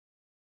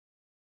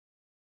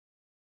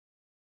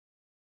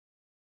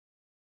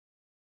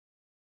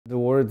The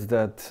word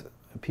that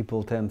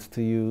people tend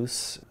to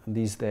use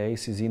these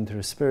days is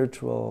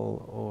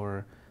interspiritual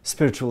or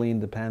spiritually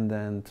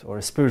independent or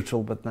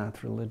spiritual but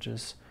not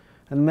religious.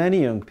 And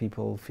many young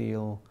people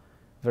feel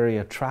very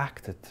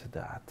attracted to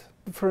that.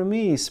 For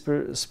me,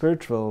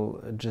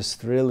 spiritual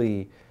just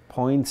really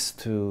points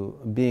to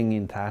being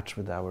in touch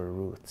with our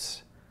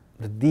roots,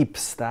 the deep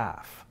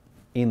stuff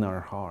in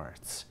our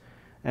hearts.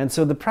 And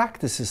so the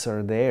practices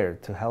are there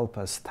to help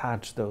us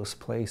touch those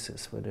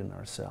places within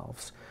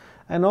ourselves.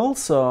 And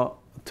also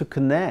to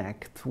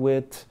connect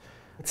with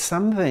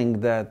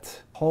something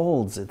that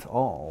holds it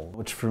all,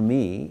 which for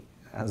me,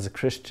 as a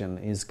Christian,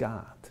 is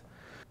God.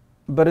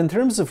 But in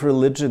terms of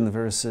religion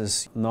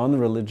versus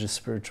non-religious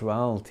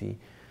spirituality,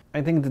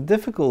 I think the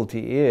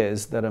difficulty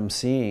is that I'm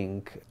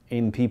seeing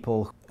in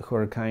people who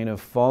are kind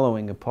of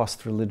following a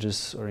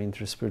post-religious or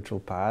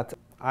interspiritual path.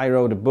 I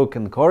wrote a book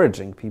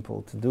encouraging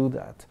people to do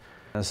that.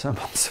 So I'm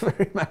also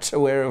very much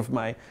aware of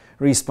my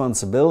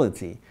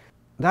responsibility.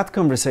 That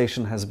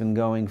conversation has been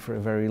going for a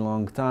very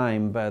long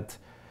time, but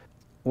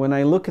when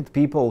I look at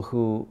people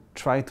who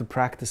try to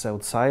practice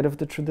outside of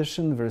the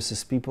tradition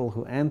versus people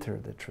who enter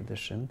the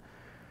tradition,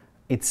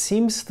 it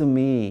seems to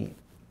me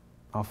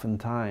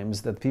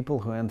oftentimes that people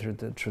who enter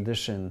the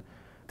tradition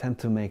tend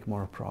to make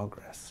more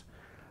progress.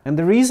 And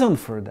the reason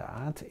for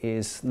that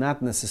is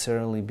not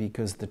necessarily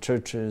because the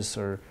churches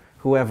or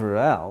whoever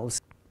else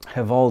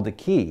have all the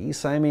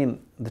keys. I mean,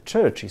 the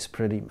church is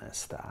pretty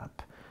messed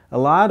up. A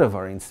lot of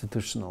our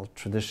institutional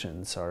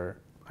traditions are,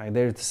 I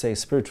dare to say,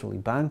 spiritually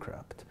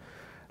bankrupt.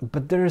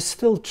 But there are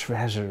still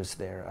treasures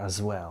there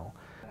as well.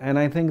 And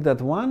I think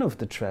that one of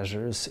the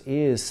treasures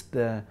is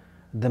the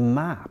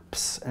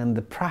maps and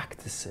the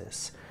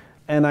practices.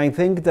 And I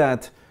think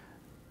that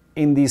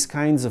in these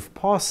kinds of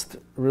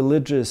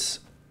post-religious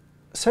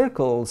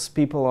circles,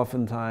 people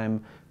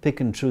oftentimes pick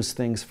and choose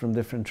things from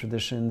different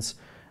traditions.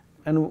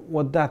 And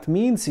what that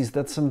means is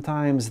that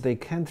sometimes they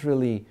can't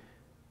really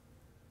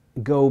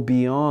go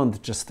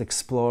beyond just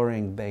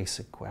exploring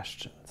basic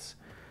questions.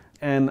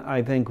 And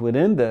I think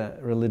within the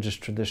religious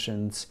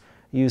traditions,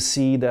 you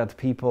see that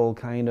people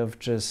kind of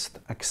just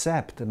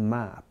accept a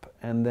map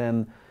and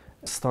then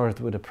start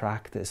with a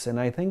practice. And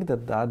I think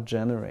that that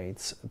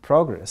generates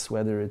progress,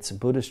 whether it's a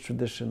Buddhist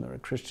tradition or a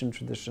Christian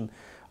tradition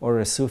or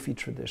a Sufi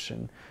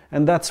tradition.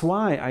 And that's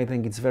why I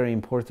think it's very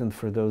important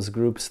for those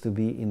groups to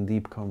be in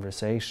deep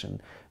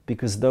conversation,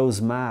 because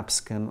those maps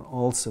can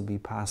also be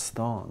passed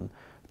on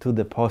to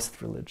the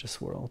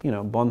post-religious world. You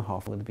know,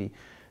 Bonhoeffer would be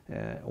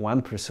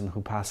one person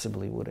who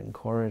possibly would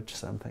encourage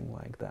something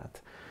like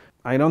that.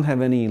 I don't have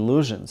any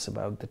illusions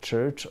about the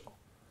church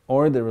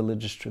or the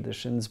religious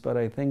traditions, but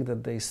I think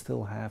that they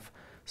still have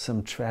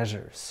some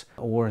treasures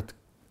worth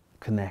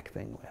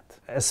connecting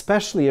with,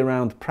 especially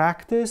around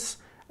practice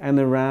and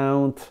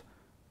around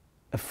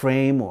a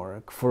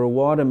framework for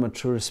what a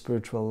mature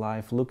spiritual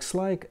life looks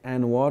like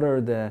and what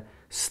are the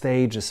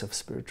stages of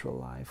spiritual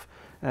life.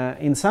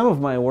 In some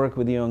of my work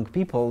with young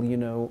people, you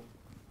know,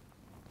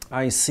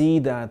 I see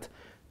that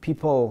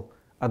people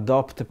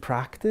adopt a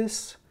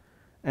practice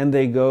and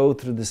they go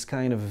through this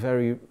kind of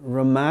very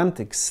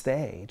romantic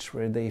stage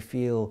where they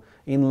feel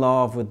in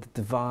love with the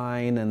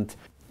divine and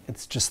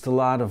it's just a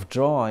lot of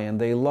joy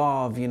and they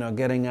love, you know,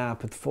 getting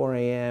up at 4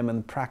 a.m.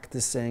 and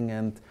practicing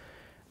and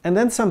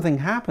then something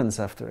happens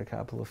after a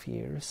couple of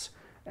years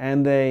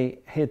and they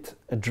hit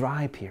a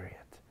dry period.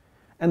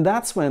 And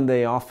that's when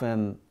they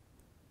often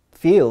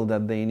feel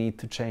that they need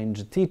to change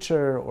a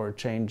teacher or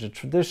change a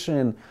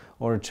tradition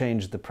or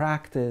change the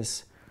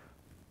practice.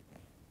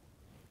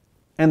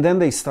 And then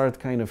they start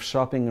kind of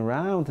shopping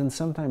around and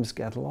sometimes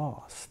get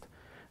lost.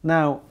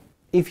 Now,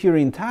 if you're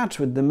in touch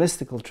with the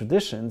mystical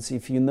traditions,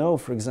 if you know,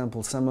 for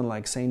example, someone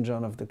like St.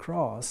 John of the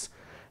Cross,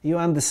 you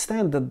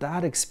understand that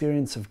that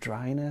experience of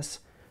dryness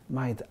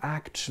might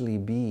actually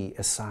be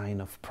a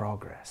sign of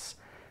progress.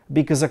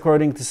 Because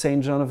according to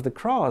St. John of the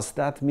Cross,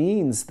 that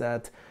means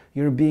that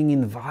you're being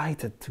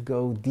invited to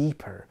go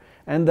deeper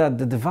and that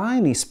the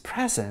divine is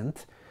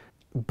present,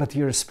 but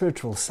your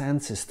spiritual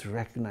senses to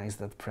recognize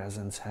that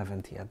presence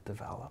haven't yet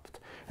developed.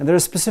 And there are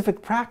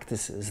specific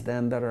practices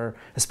then that are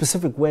a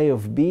specific way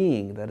of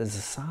being that is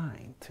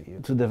assigned to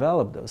you to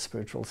develop those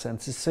spiritual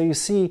senses. So you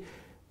see,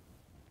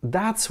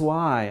 that's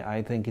why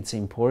I think it's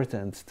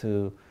important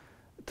to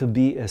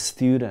be a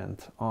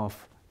student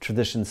of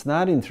traditions,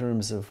 not in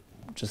terms of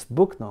just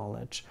book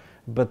knowledge,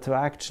 but to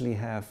actually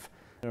have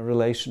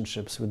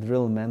relationships with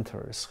real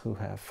mentors who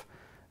have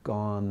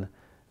gone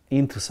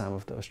into some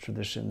of those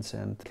traditions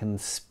and can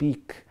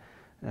speak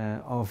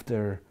of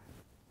their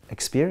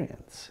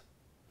experience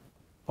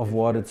of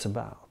what it's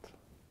about.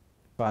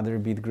 Father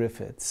Bede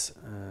Griffiths,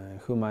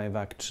 whom I've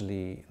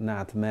actually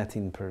not met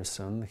in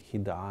person, he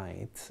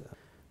died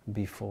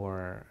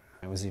before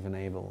I was even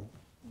able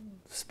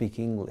to speak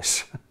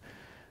English.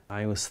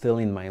 I was still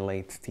in my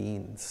late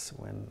teens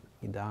when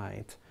he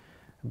died.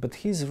 But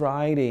his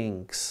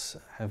writings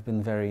have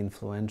been very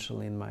influential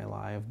in my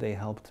life. They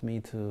helped me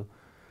to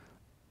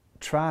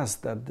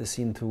trust that this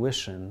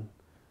intuition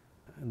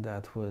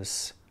that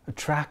was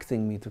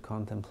attracting me to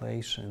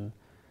contemplation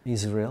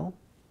is real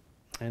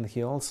And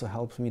he also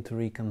helped me to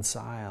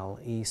reconcile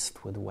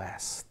East with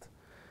West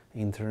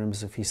in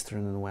terms of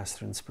Eastern and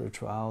Western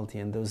spirituality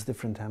and those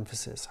different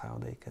emphases, how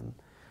they can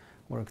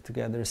work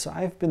together. So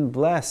I've been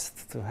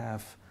blessed to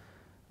have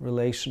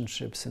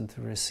relationships and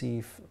to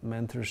receive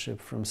mentorship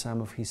from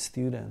some of his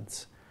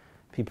students.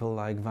 People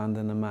like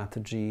Vandana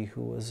Mataji,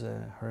 who was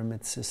a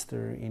hermit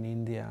sister in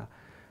India,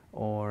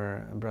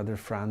 or Brother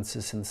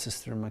Francis and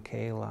Sister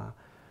Michaela,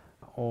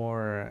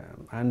 or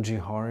Angie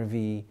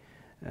Harvey,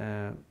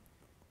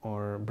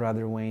 or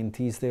Brother Wayne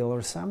Teasdale,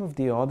 or some of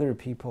the other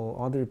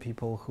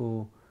people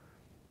who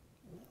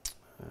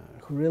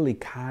really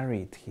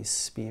carried his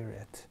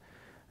spirit.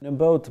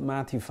 Both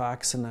Matthew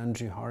Fox and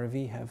Angie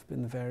Harvey have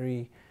been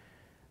very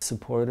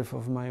supportive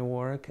of my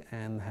work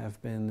and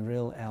have been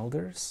real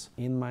elders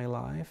in my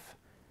life,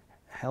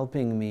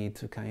 helping me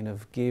to kind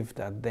of give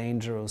that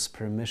dangerous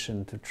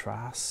permission to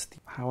trust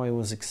how I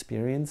was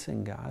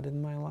experiencing God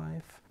in my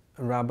life.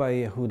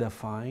 Rabbi Yehuda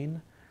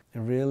Fine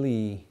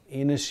really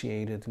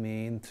initiated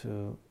me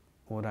into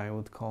what I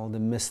would call the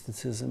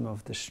mysticism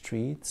of the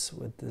streets,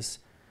 with this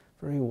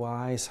very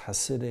wise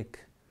Hasidic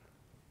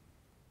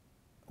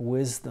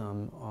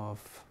wisdom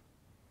of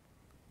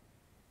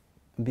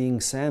being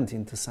sent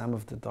into some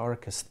of the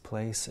darkest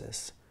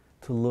places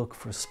to look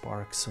for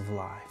sparks of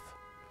life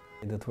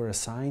that were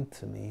assigned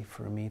to me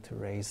for me to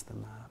raise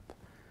them up.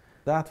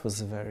 That was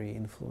a very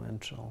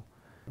influential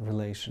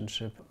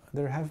relationship.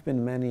 There have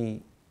been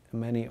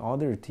many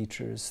other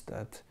teachers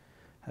that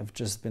have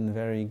just been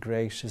very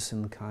gracious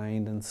and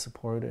kind and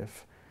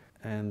supportive,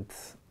 and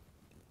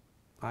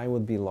I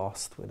would be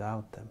lost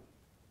without them.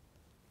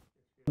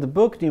 The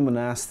book New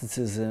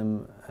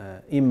Monasticism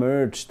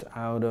emerged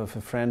out of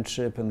a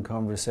friendship and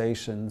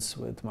conversations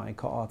with my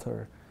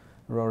co-author,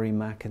 Rory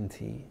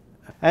McEntee.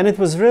 And it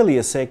was really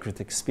a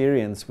sacred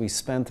experience. We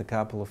spent a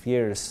couple of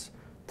years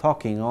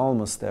talking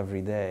almost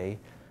every day,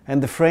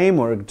 and the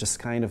framework just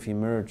kind of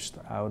emerged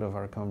out of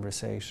our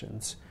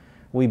conversations.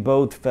 We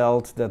both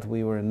felt that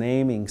we were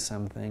naming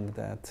something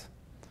that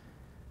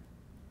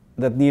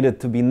needed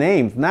to be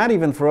named, not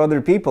even for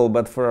other people,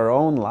 but for our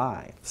own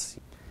lives.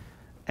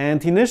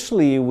 And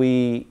initially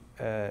we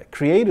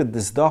created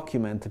this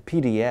document, a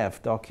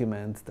PDF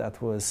document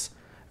that was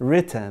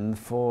written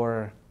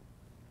for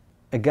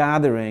a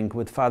gathering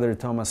with Father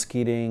Thomas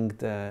Keating,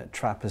 the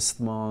Trappist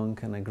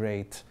monk and a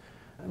great,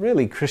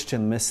 really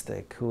Christian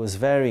mystic who was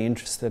very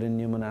interested in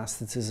new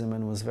monasticism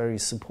and was very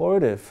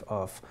supportive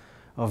of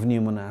new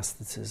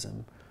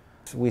monasticism.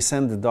 We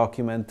sent the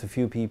document to a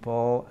few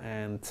people,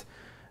 and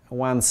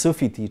one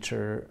Sufi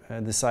teacher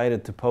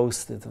decided to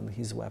post it on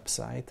his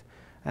website.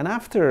 And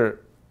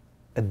after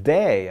a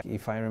day,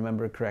 if I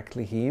remember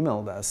correctly, he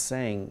emailed us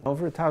saying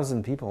over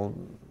 1,000 people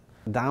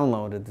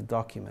downloaded the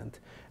document.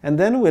 And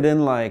then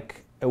within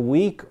like a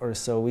week or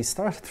so, we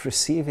started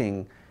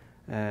receiving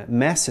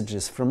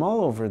messages from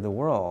all over the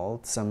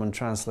world. Someone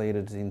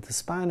translated it into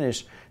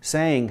Spanish,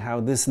 saying how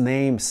this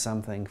names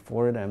something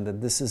for them,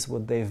 that this is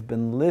what they've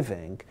been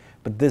living,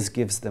 but this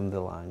gives them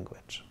the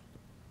language.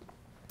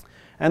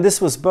 And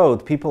this was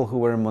both people who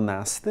were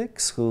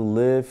monastics, who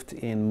lived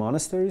in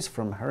monasteries,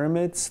 from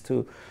hermits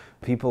to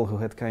people who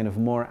had kind of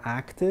more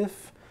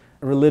active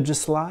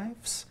religious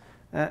lives,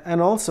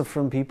 and also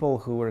from people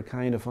who were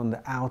kind of on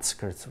the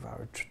outskirts of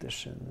our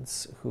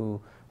traditions, who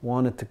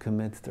wanted to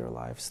commit their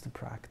lives to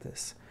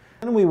practice.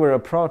 And we were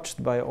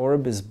approached by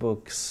Orbis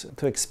Books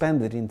to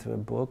expand it into a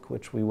book,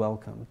 which we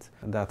welcomed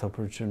that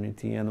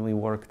opportunity, and we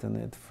worked on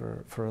it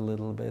for a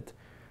little bit.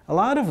 A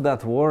lot of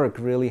that work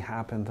really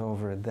happened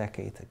over a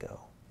decade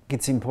ago.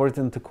 It's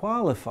important to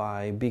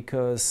qualify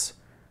because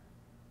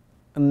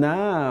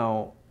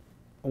now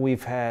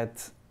we've had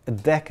a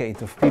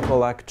decade of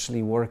people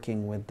actually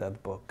working with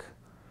that book.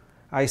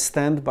 I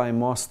stand by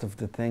most of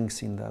the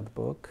things in that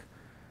book.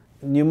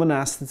 New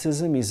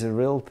monasticism is a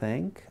real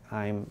thing.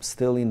 I'm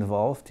still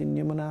involved in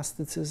new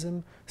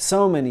monasticism.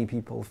 So many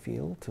people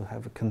feel to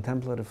have a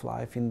contemplative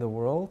life in the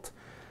world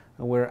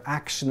where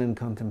action and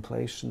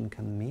contemplation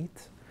can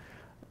meet.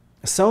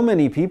 So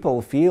many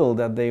people feel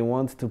that they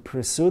want to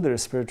pursue their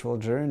spiritual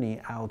journey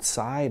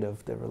outside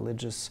of the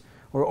religious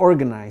or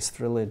organized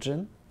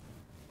religion.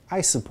 I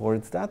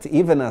support that,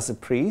 even as a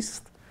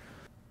priest.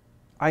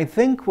 I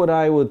think what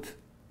I would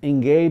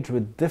engage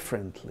with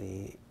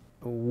differently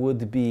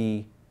would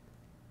be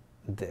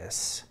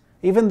this.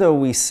 Even though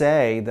we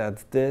say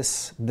that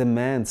this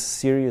demands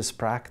serious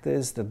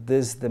practice, that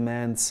this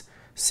demands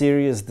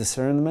serious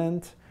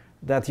discernment,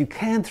 that you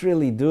can't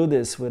really do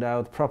this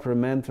without proper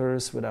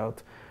mentors,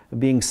 without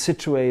being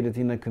situated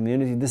in a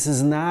community. This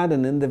is not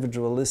an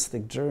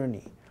individualistic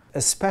journey,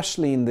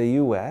 especially in the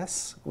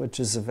US, which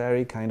is a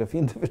very kind of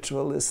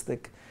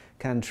individualistic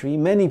country.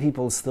 Many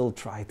people still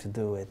try to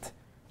do it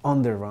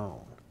on their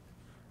own.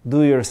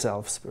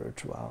 Do-yourself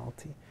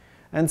spirituality.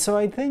 And so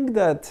I think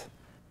that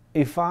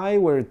if I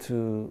were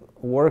to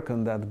work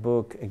on that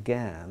book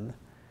again,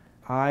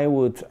 I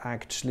would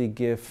actually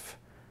give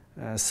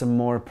some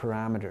more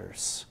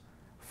parameters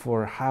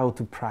for how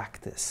to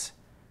practice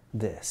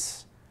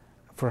this,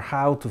 for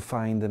how to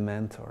find a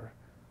mentor,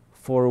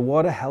 for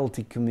what a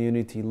healthy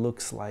community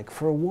looks like,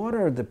 for what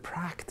are the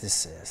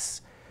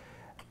practices,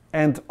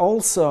 and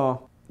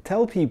also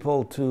tell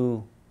people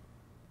to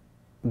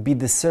be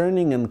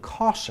discerning and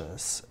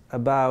cautious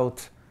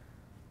about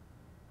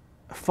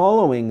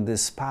following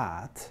this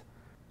path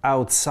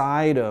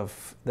outside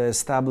of the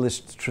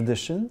established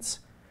traditions,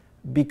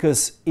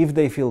 because if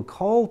they feel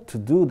called to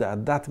do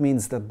that, that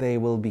means that they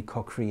will be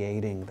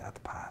co-creating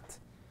that path.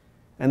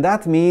 And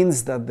that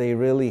means that they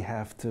really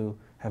have to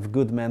have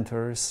good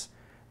mentors,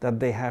 that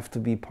they have to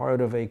be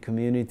part of a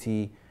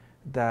community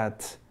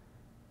that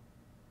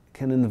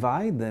can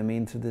invite them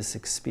into this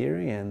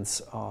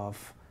experience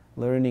of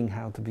learning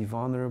how to be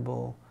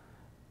vulnerable,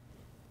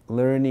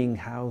 learning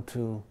how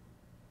to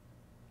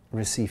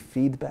receive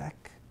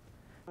feedback.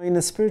 In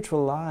a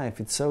spiritual life,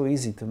 it's so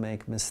easy to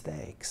make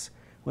mistakes.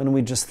 When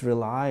we just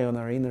rely on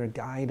our inner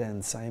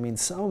guidance, I mean,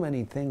 so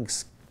many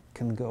things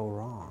can go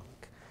wrong.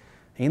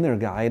 Inner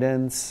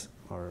guidance,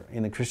 or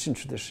in a Christian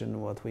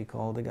tradition, what we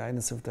call the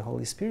guidance of the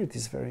Holy Spirit,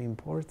 is very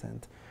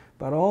important.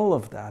 But all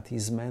of that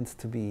is meant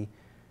to be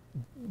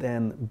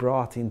then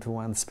brought into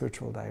one's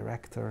spiritual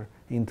director,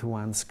 into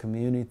one's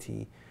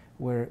community,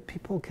 where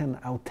people can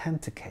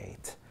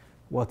authenticate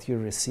what you're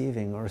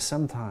receiving, or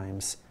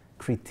sometimes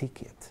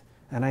critique it.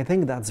 And I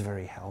think that's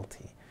very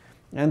healthy.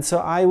 And so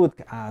I would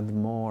add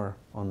more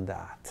on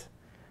that.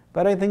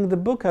 But I think the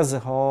book as a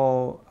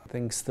whole, I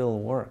think, still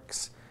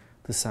works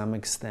to some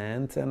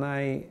extent, and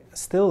I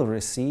still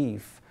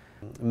receive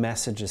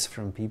messages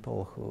from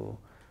people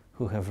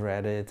who have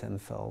read it and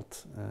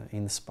felt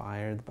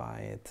inspired by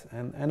it.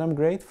 And I'm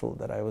grateful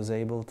that I was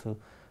able to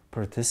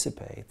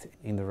participate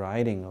in the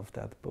writing of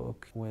that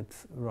book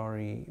with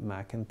Rory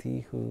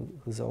McEntee,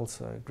 who's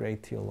also a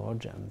great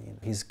theologian.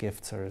 His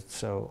gifts are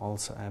so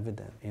also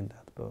evident in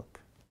that book.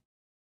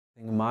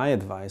 I think my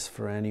advice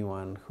for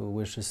anyone who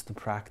wishes to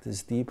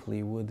practice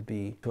deeply would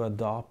be to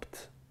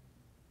adopt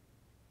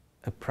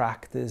a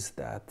practice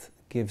that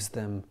gives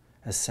them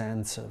a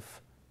sense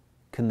of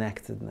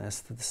connectedness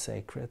to the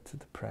sacred, to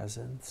the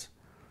presence.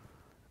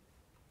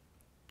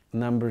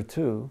 Number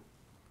two,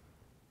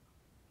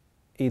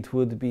 it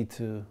would be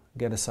to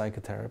get a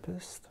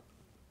psychotherapist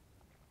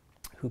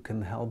who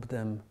can help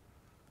them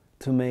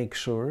to make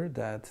sure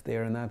that they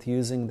are not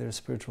using their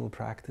spiritual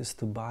practice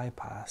to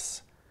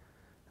bypass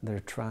their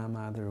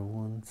trauma, their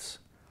wounds.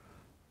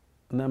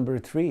 Number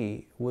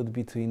three would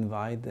be to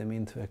invite them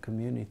into a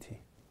community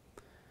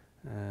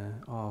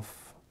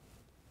of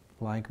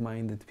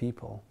like-minded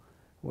people,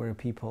 where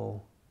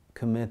people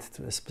commit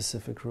to a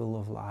specific rule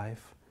of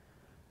life,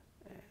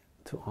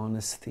 to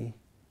honesty,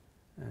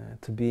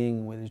 to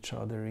being with each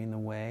other in a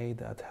way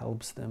that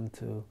helps them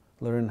to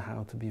learn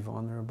how to be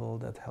vulnerable,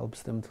 that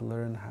helps them to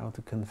learn how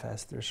to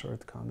confess their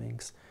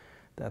shortcomings,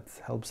 that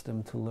helps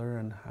them to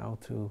learn how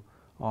to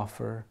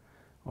offer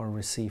or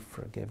receive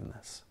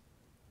forgiveness.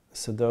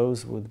 So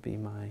those would be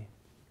my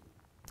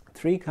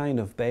three kind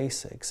of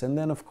basics. And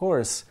then, of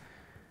course,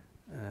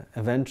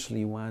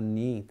 eventually one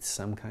needs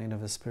some kind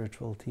of a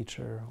spiritual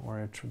teacher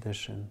or a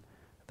tradition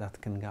that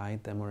can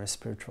guide them, or a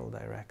spiritual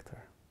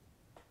director.